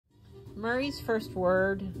Murray's first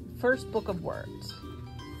book of words.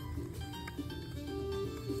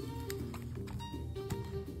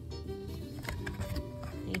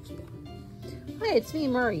 Thank you. Hi, it's me,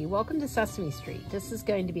 Murray. Welcome to Sesame Street. This is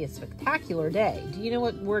going to be a spectacular day. Do you know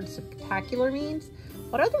what word spectacular means?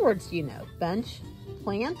 What other words do you know? Bench,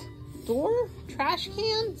 plant, door, trash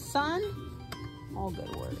can, sun? All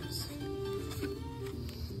good words.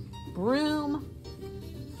 Broom,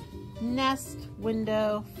 nest,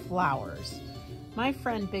 window, flowers. My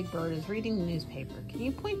friend Big Bird is reading the newspaper. Can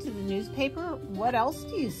you point to the newspaper? What else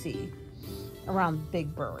do you see around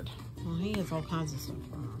Big Bird? Well, he has all kinds of stuff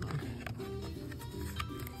around him.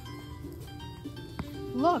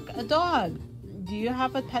 Look, a dog. Do you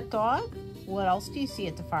have a pet dog? What else do you see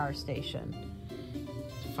at the fire station?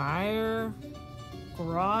 Fire,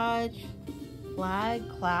 garage, flag,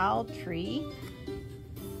 cloud, tree.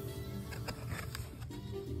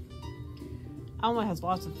 Elmo has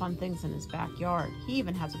lots of fun things in his backyard. He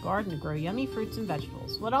even has a garden to grow yummy fruits and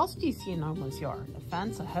vegetables. What else do you see in Elmo's yard? A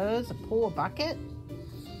fence, a hose, a pool, a bucket?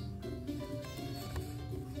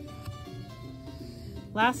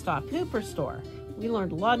 Last stop, Hooper Store. We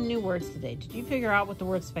learned a lot of new words today. Did you figure out what the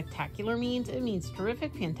word spectacular means? It means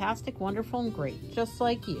terrific, fantastic, wonderful, and great, just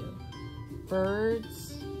like you.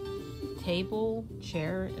 Birds, table,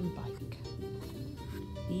 chair, and bike.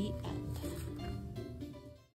 The end.